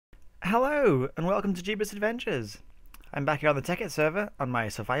Hello, and welcome to Jebus Adventures. I'm back here on the Tekkit server on my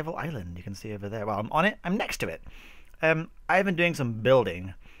survival island. You can see over there. Well, I'm on it. I'm next to it. I've been doing some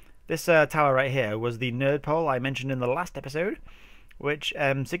building. This tower right here was the nerd pole I mentioned in the last episode, which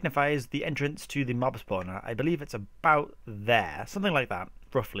signifies the entrance to the mob spawner. I believe it's about there, something like that,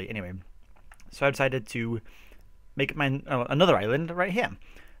 roughly. Anyway, so I decided to make my another island right here.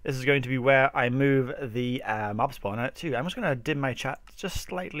 This is going to be where I move the mob spawner to. I'm just going to dim my chat just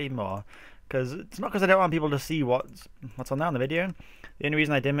slightly more, because it's not because I don't want people to see what's on there on the video. The only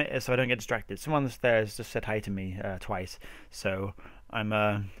reason I dim it is so I don't get distracted. Someone upstairs just said hi to me twice, so I'm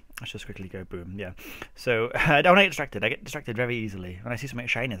let's just quickly go boom. Yeah, so I don't want to get distracted. I get distracted very easily when I see something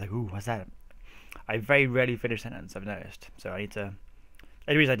shiny. It's like, ooh, what's that? I very rarely finish sentence, I've noticed, so I need to.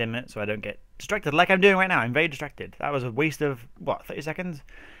 The only reason I dim it so I don't get distracted like I'm doing right now. I'm very distracted. That was a waste of what, 30 seconds?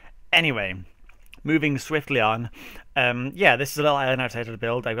 Anyway, moving swiftly on. Yeah, this is a little island I decided to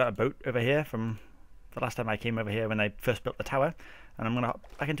build. I've got a boat over here from the last time I came over here when I first built the tower, and I'm going to hop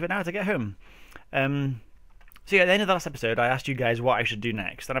back into it now to get home. So yeah, at the end of the last episode, I asked you guys what I should do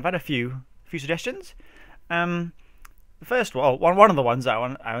next, and I've had a few suggestions. The first one of the ones I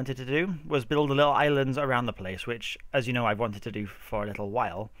wanted to do was build little islands around the place, which, as you know, I've wanted to do for a little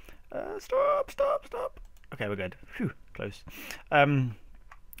while. Stop. Okay, we're good. Phew, close.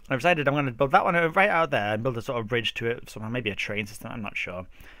 I've decided I'm going to build that one right out there and build a sort of bridge to it, somehow maybe a train system, I'm not sure.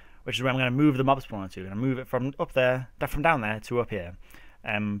 Which is where I'm going to move the mob spawner to. I'm going to move it from up there, from down there to up here.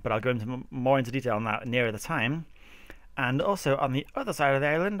 But I'll go into more into detail on that nearer the time. And also on the other side of the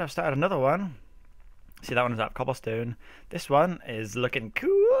island, I've started another one. See, that one is out of cobblestone. This one is looking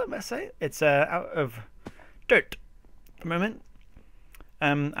cool, I must say. It's out of dirt at the moment.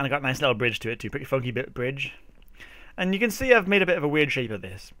 And I got a nice little bridge to it too, pretty funky bit bridge. And you can see I've made a bit of a weird shape of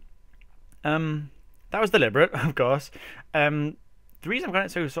this. That was deliberate, of course. The reason I've got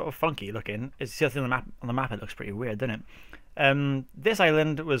it so sort of funky looking is, see, on the map it looks pretty weird, doesn't it? This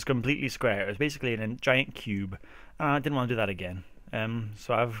island was completely square. It was basically in a giant cube, and I didn't want to do that again.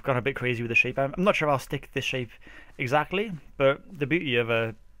 So I've gone a bit crazy with the shape. I'm not sure if I'll stick this shape exactly, but the beauty of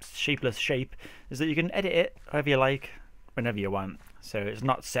a shapeless shape is that you can edit it however you like, whenever you want. So it's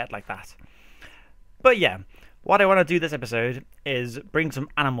not set like that. But yeah, what I want to do this episode is bring some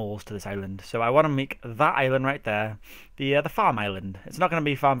animals to this island. So I want to make that island right there the farm island. It's not going to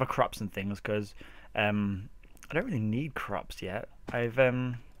be farm for crops and things, because I don't really need crops yet. I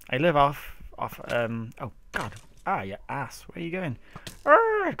live off oh god. Ah, you ass. Where are you going?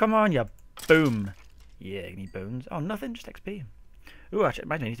 Arrgh, come on, you boom. Yeah, you need bones. Oh, nothing, just XP. Ooh, actually,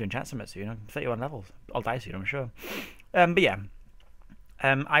 imagine I need to enchant something soon. I'm 31 levels. I'll die soon, I'm sure. But yeah.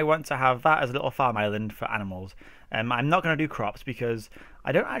 I want to have that as a little farm island for animals. I'm not going to do crops because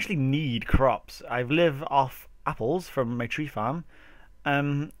I don't actually need crops. I live off apples from my tree farm.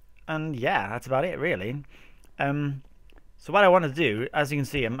 And yeah, that's about it, really. So what I want to do, as you can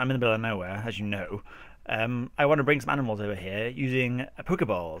see, I'm in the middle of nowhere, as you know. I want to bring some animals over here using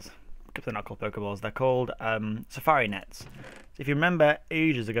Pokeballs. They're not called Pokeballs, they're called safari nets. So if you remember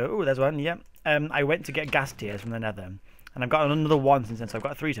ages ago, oh, there's one, yep. I went to get ghast tears from the nether. And I've got another one since then, so I've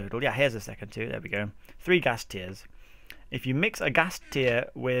got 3 total. Yeah, here's a second too, there we go. 3 ghast tears. If you mix a ghast tear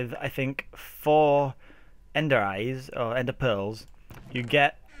with, I think, 4 ender eyes, or ender pearls, you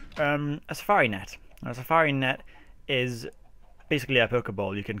get a safari net. Now, a safari net is basically a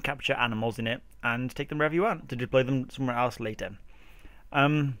Pokeball. You can capture animals in it and take them wherever you want to deploy them somewhere else later.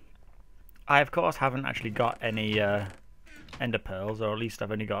 I, of course, haven't actually got any ender pearls, or at least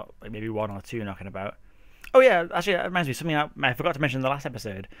I've only got like, maybe 1 or 2 knocking about. Oh yeah, actually, that reminds me of something I forgot to mention in the last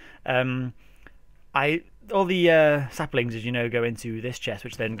episode. All the saplings, as you know, go into this chest,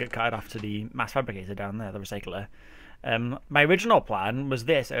 which then get carted off to the mass fabricator down there, the recycler. My original plan was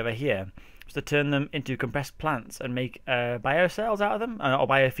this over here, was to turn them into compressed plants and make biocells out of them, or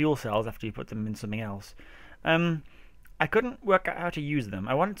biofuel cells after you put them in something else. I couldn't work out how to use them.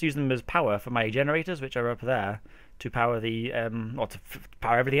 I wanted to use them as power for my generators, which are up there, to power the or to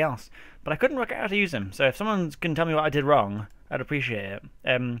power everything else. But I couldn't work out how to use them. So if someone can tell me what I did wrong, I'd appreciate it.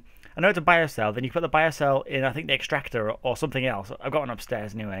 I know it's a biocell. Then you put the biocell in, I think, the extractor or something else. I've got one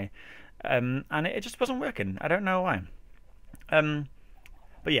upstairs anyway, and it just wasn't working. I don't know why.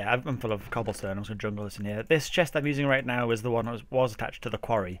 But yeah, I'm full of cobblestone. I'm just gonna jungle this in here. This chest I'm using right now is the one that was attached to the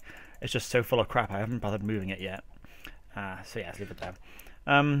quarry. It's just so full of crap. I haven't bothered moving it yet. So yeah, let's leave it there.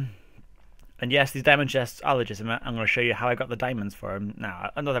 And yes, these diamond chests are legitimate. I'm going to show you how I got the diamonds for them. Now,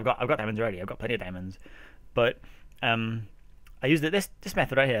 I know I've got diamonds already. I've got plenty of diamonds, but I used this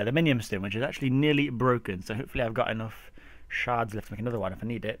method right here, the minium stone, which is actually nearly broken. So hopefully I've got enough shards left to make another one if I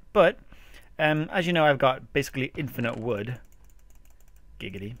need it. But as you know, I've got basically infinite wood.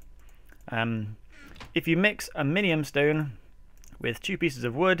 Giggity. If you mix a minium stone with 2 pieces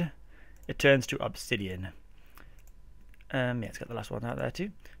of wood, it turns to obsidian. Yeah, let's get the last one out there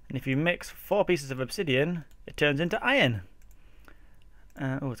too. And if you mix 4 pieces of obsidian, it turns into iron.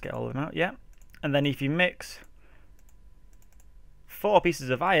 Let's get all of them out, yeah. And then if you mix 4 pieces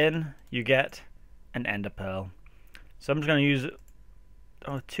of iron, you get an ender pearl. So I'm just going to use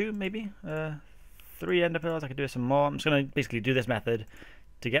 2 maybe, 3 ender pearls. I could do some more. I'm just going to basically do this method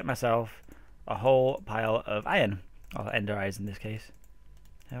to get myself a whole pile of iron, or ender eyes in this case.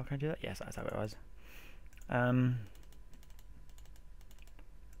 How can I do that? Yes, that's how it was.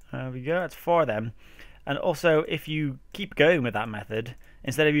 There we go, that's 4 of them. And also, if you keep going with that method,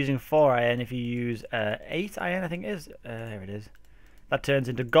 instead of using 4 iron, if you use 8 iron, I think it is, here it is, that turns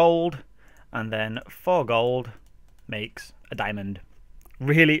into gold, and then 4 gold makes a diamond.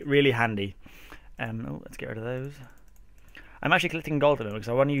 Really, really handy. Let's get rid of those. I'm actually collecting gold at the moment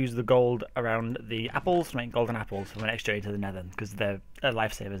because I want to use the gold around the apples to make golden apples for my next journey to the nether, because they're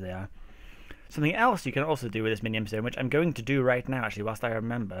lifesavers, they are. Something else you can also do with this minium stone, which I'm going to do right now actually whilst I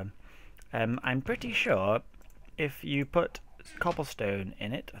remember. I'm pretty sure if you put cobblestone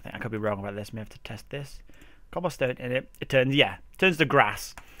in it, I think I could be wrong about this, may have to test this. Cobblestone in it, it turns to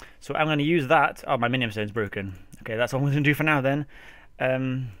grass. So I'm going to use that. Oh, my minium stone's broken. Okay, that's all I'm going to do for now then.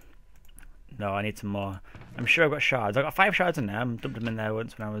 No, I need some more. I'm sure I've got shards. I've got 5 shards in there. I dumped them in there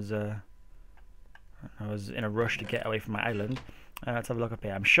once when I was in a rush to get away from my island. Let's have a look up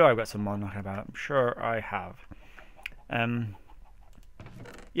here. I'm sure I've got some more knocking about. I'm sure I have.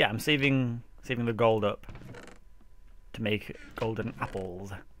 Yeah, I'm saving the gold up to make golden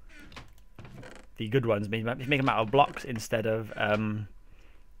apples. The good ones. If you make them out of blocks instead of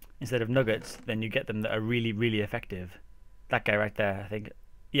nuggets, then you get them that are really, really effective. That guy right there, I think.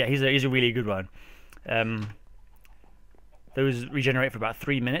 Yeah, he's a really good one. Those regenerate for about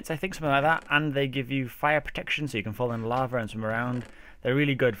 3 minutes, I think, something like that, and they give you fire protection, so you can fall in lava and swim around. They're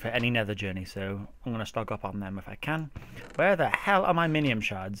really good for any nether journey, so I'm going to stock up on them if I can. Where the hell are my minium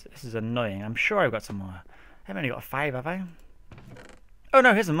shards? This is annoying. I'm sure I've got some more. I haven't only got 5, have I? Oh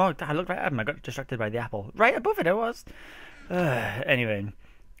no, here's some more. I looked right at them. I got distracted by the apple. Right above it was. Anyway.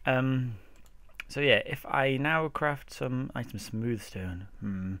 So yeah, if I now craft some smooth stone.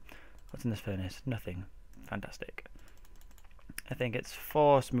 What's in this furnace? Nothing. Fantastic. I think it's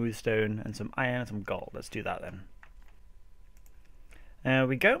 4 smooth stone and some iron and some gold. Let's do that then. There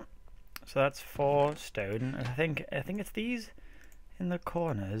we go. So that's 4 stone. I think it's these in the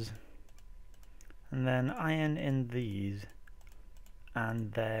corners, and then iron in these,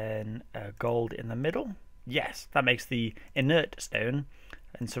 and then gold in the middle. Yes, that makes the inert stone.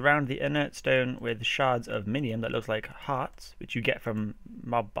 And surround the inert stone with shards of minium that looks like hearts, which you get from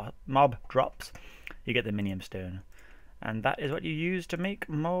mob drops. You get the minium stone. And that is what you use to make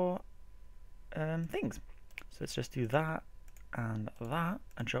more things. So let's just do that and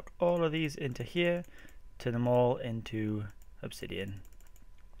chuck all of these into here, turn them all into obsidian.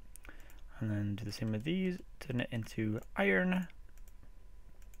 And then do the same with these, turn it into iron.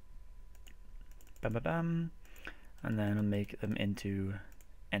 Bam, bam, bam. And then I'll make them into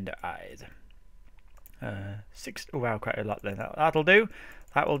ender eyes. 6, oh wow, quite a lot there. That'll do.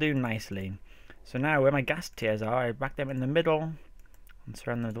 That will do nicely. So now where my gas tiers are, I rack them in the middle and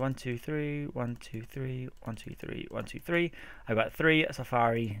surround them with 1, 2, 3, 1, 2, 3, 1, 2, 3, 1, 2, 3. I've got 3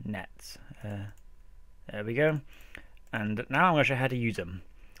 safari nets. There we go. And now I'm going to show you how to use them.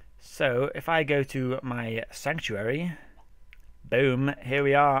 So if I go to my sanctuary, boom, here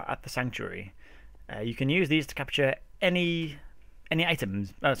we are at the sanctuary. You can use these to capture any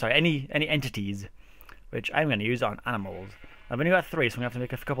items, any entities, which I'm going to use on animals. I've only got 3, so I'm going to have to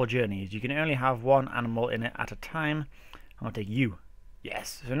make a couple of journeys. You can only have 1 animal in it at a time. I'm going to take you.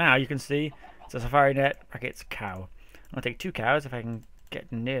 Yes. So now you can see it's a safari net, brackets, cow. I'm going to take 2 cows if I can get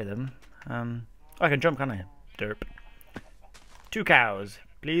near them. Oh, I can jump, can't I? Derp. 2 cows,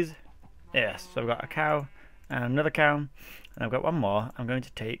 please. Yes. So I've got a cow and another cow. And I've got 1 more. I'm going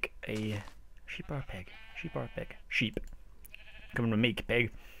to take a sheep or a pig. Sheep or a pig. Sheep. Coming from me,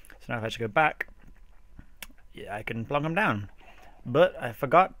 pig. So now if I just go back, yeah, I can plonk them down. But I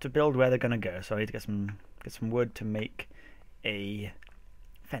forgot to build where they're gonna go, so I need to get some wood to make a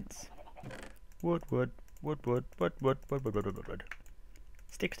fence. Wood.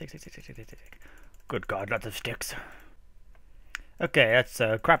 Stick. Good God, lots of sticks. Okay, that's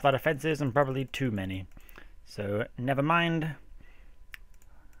a crap lot of fences and probably too many. So never mind.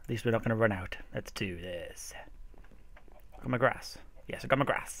 At least we're not gonna run out. Let's do this. Got my grass. Yes, I got my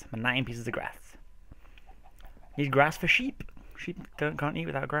grass. My 9 pieces of grass. Need grass for sheep. Sheep can't eat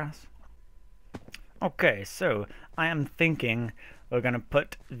without grass. Okay, so I am thinking we're going to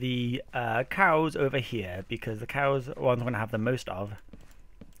put the cows over here, because the cows are ones I'm going to have the most of.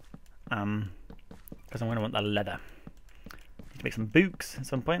 Because I'm going to want the leather. Need to make some books at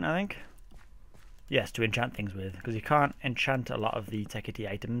some point, I think. Yes, to enchant things with, because you can't enchant a lot of the Tekkit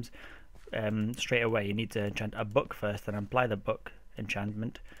items straight away. You need to enchant a book first, and apply the book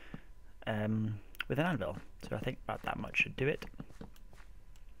enchantment with an anvil. So I think about that much should do it.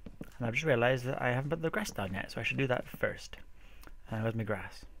 And I've just realised that I haven't put the grass down yet, so I should do that first. Where's my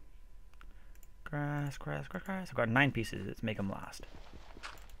grass? Grass. I've got 9 pieces. Let's make them last.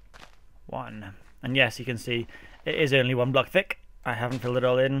 1. And yes, you can see it is only 1 block thick. I haven't filled it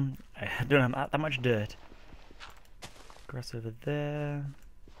all in. I don't have that much dirt. Grass over there.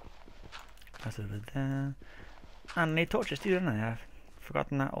 Grass over there. And I need torches too, don't I? I've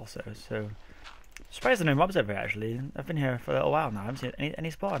forgotten that also. So, surprised there are no mobs over here, actually. I've been here for a little while now. I haven't seen any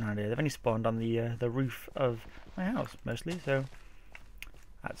spawn around here. They've only spawned on the roof of my house, mostly, so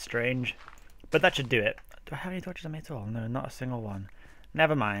that's strange. But that should do it. Do I have any torches on me at all? No, not a single one.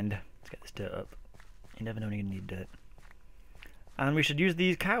 Never mind. Let's get this dirt up. You never know when you're going to need dirt. And we should use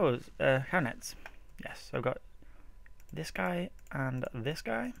these cow nets. Yes, I've got this guy and this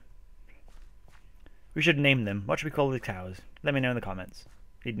guy. We should name them. What should we call the cows? Let me know in the comments.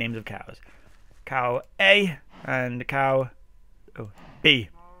 Need names of cows. Cow A and cow B.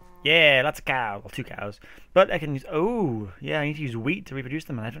 Yeah, that's a cow. Well, 2 cows. But I can use... Oh, yeah, I need to use wheat to reproduce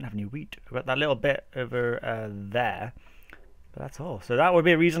them, and I don't have any wheat. I've got that little bit over there. But that's all. So that would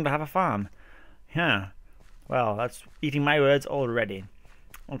be a reason to have a farm. Yeah. Well, that's eating my words already.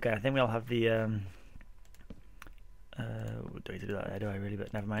 Okay, I think we'll have the... do I need to do that? Do I really?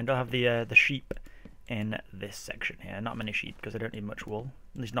 But never mind. I'll have the sheep in this section here. Not many sheep, because I don't need much wool.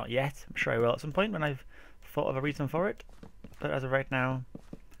 At least not yet. I'm sure I will at some point when I've thought of a reason for it. But as of right now,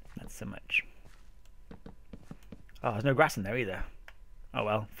 not so much. Oh, there's no grass in there either. Oh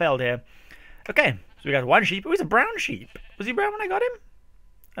well, failed here. Okay, so we got 1 sheep. Oh, he's a brown sheep. Was he brown when I got him?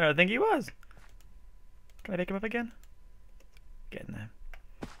 I don't think he was. Can I pick him up again? Get in there.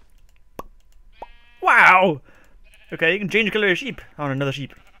 Wow! Okay, you can change the colour of sheep. I want another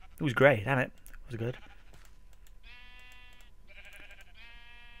sheep. It was grey, damn it. It was good.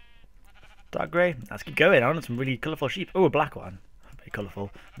 Dark grey. Let's keep going. I want some really colourful sheep. Oh, a black one. Very colourful.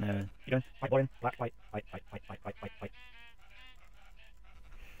 No. You going? White, orange, black, white.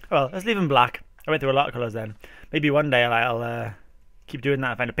 Well, let's leave them black. I went through a lot of colours then. Maybe one day I'll keep doing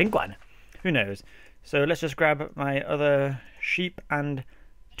that and find a pink one. Who knows? So let's just grab my other sheep and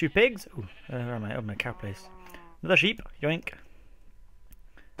 2 pigs. Ooh, where am I? Oh, my cow place. Another sheep. Yoink.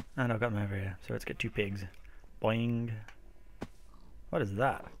 And I've got them over here. So let's get 2 pigs. Boing. What is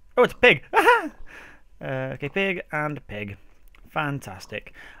that? Oh, it's a pig. Okay, pig and pig.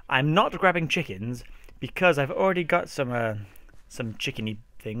 Fantastic. I'm not grabbing chickens because I've already got some chickeny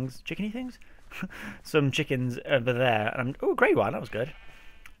things. Chickeny things? Some chickens over there. And oh, grey one. That was good.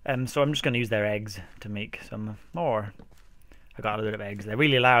 So I'm just going to use their eggs to make some more. I got a load of eggs. They're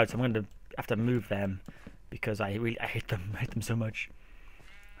really loud, so I'm going to have to move them because I hate them. I hate them so much.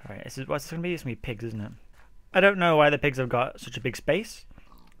 All right, what's this going to be? It's going to be pigs, isn't it? I don't know why the pigs have got such a big space.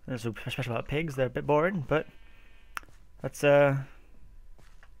 There's so special about pigs. They're a bit boring, but that's how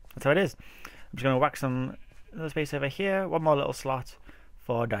it is. I'm just going to whack some little space over here. 1 more little slot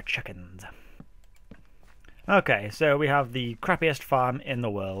for the chickens. Okay, so we have the crappiest farm in the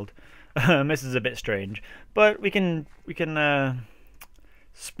world. This is a bit strange, but we can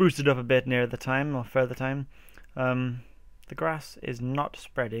spruce it up a bit near the time or further time. The grass is not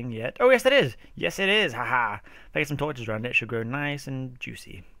spreading yet. Oh yes, it is. Yes, it is. Haha. If I get some torches around it, it should grow nice and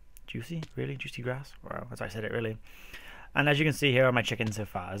juicy. Juicy? Really? Juicy grass? Wow, that's why I said it. Really. And as you can see, here are my chickens so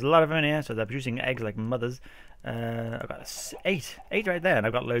far. There's a lot of them in here, so they're producing eggs like mothers. I've got 8 right there, and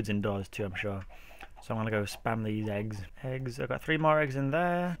I've got loads indoors too, I'm sure. So I'm going to go spam these eggs. I've got 3 more eggs in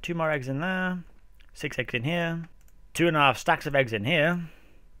there, 2 more eggs in there, 6 eggs in here, 2.5 stacks of eggs in here,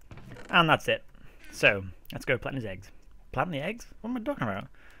 and that's it. So, let's go plant these eggs. Plant the eggs? What am I talking about?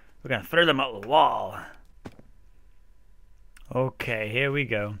 We're going to throw them at the wall. Okay, here we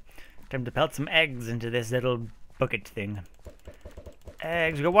go. Time to pelt some eggs into this little bucket thing.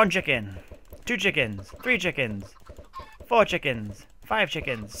 Eggs. We got 1 chicken, 2 chickens, 3 chickens, 4 chickens, 5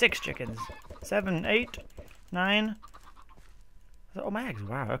 chickens, 6 chickens, 7, 8, 9. Is that all my eggs?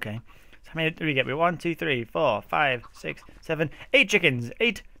 Wow, okay. So how many do we get? We 1, 2, 3, 4, 5, 6, 7, 8 chickens.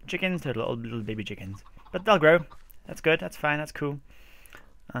 8 chickens, total little baby chickens. But they'll grow. That's good, that's fine, that's cool.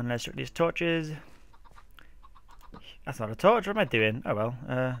 And let's check these torches. That's not a torch, what am I doing? Oh well,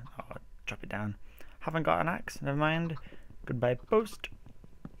 I'll drop it down. Haven't got an axe, never mind. Goodbye post.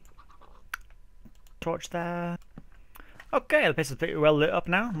 Torch there. Okay, the place is pretty well lit up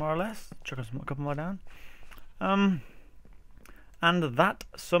now, more or less. Chuck a couple more down. And that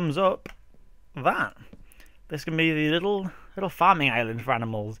sums up that. This can be the little farming island for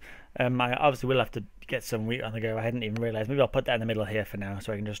animals. I obviously will have to get some wheat on the go. I hadn't even realised. Maybe I'll put that in the middle here for now,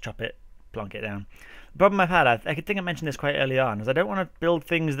 so I can just chop it, plonk it down. The problem I've had, I think I mentioned this quite early on, is I don't want to build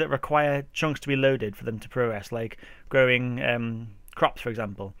things that require chunks to be loaded for them to progress, like growing crops, for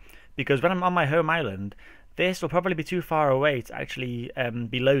example. Because when I'm on my home island, this will probably be too far away to actually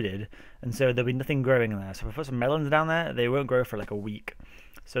be loaded, and so there'll be nothing growing there. So if I put some melons down there, they won't grow for like a week.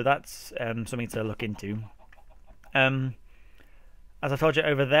 So that's something to look into. As I told you,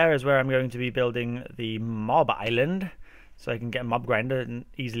 over there is where I'm going to be building the mob island, so I can get a mob grinder and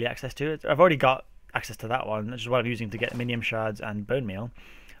easily access to it. I've already got access to that one, which is what I'm using to get minium shards and bone meal.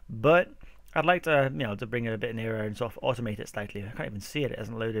 But I'd like to, to bring it a bit nearer and sort of automate it slightly. I can't even see it; it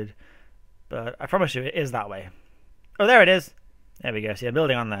hasn't loaded. But I promise you, it is that way. Oh, there it is. There we go. See, I'm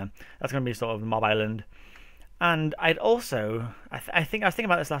building on there. That's going to be sort of a mob island. And I'd also, I think I was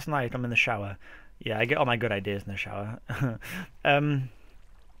thinking about this last night. I'm in the shower. Yeah, I get all my good ideas in the shower.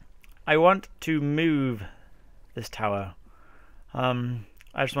 I want to move this tower. I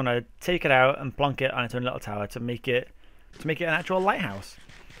just want to take it out and plonk it on its own little tower to make it an actual lighthouse.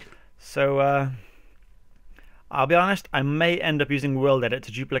 So I'll be honest, I may end up using World Edit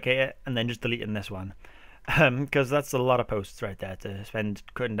to duplicate it and then just deleting this one, because that's a lot of posts right there to spend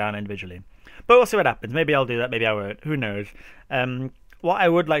cutting down individually. But we'll see what happens. Maybe I'll do that. Maybe I won't. Who knows? What I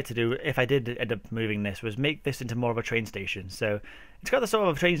would like to do, if I did end up moving this, was make this into more of a train station. So it's got the sort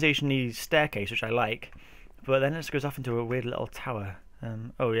of train station-y staircase, which I like, but then it just goes off into a weird little tower.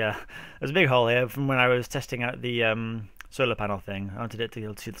 Oh yeah, there's a big hole here from when I was testing out the solar panel thing. I wanted it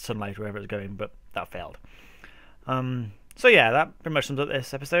to see the sunlight wherever it was going, but that failed. So yeah, that pretty much sums up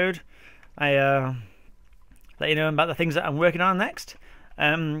this episode. I let you know about the things that I'm working on next.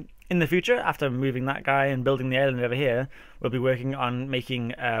 In the future, after moving that guy and building the island over here, we'll be working on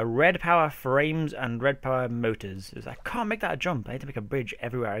making red power frames and red power motors. I can't make that a jump. I need to make a bridge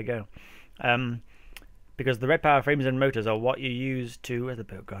everywhere I go. Because the red power frames and motors are what you use to... Where's the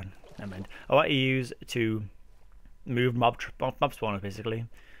boat gone? Never mind. Are what you use to move mob spawners, basically.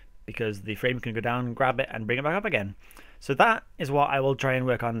 Because the frame can go down, grab it, and bring it back up again. So that is what I will try and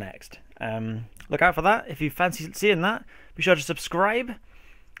work on next. Look out for that. If you fancy seeing that, be sure to subscribe.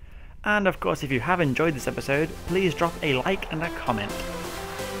 And of course, if you have enjoyed this episode, please drop a like and a comment.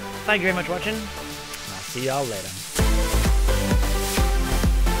 Thank you very much for watching, and I'll see y'all later.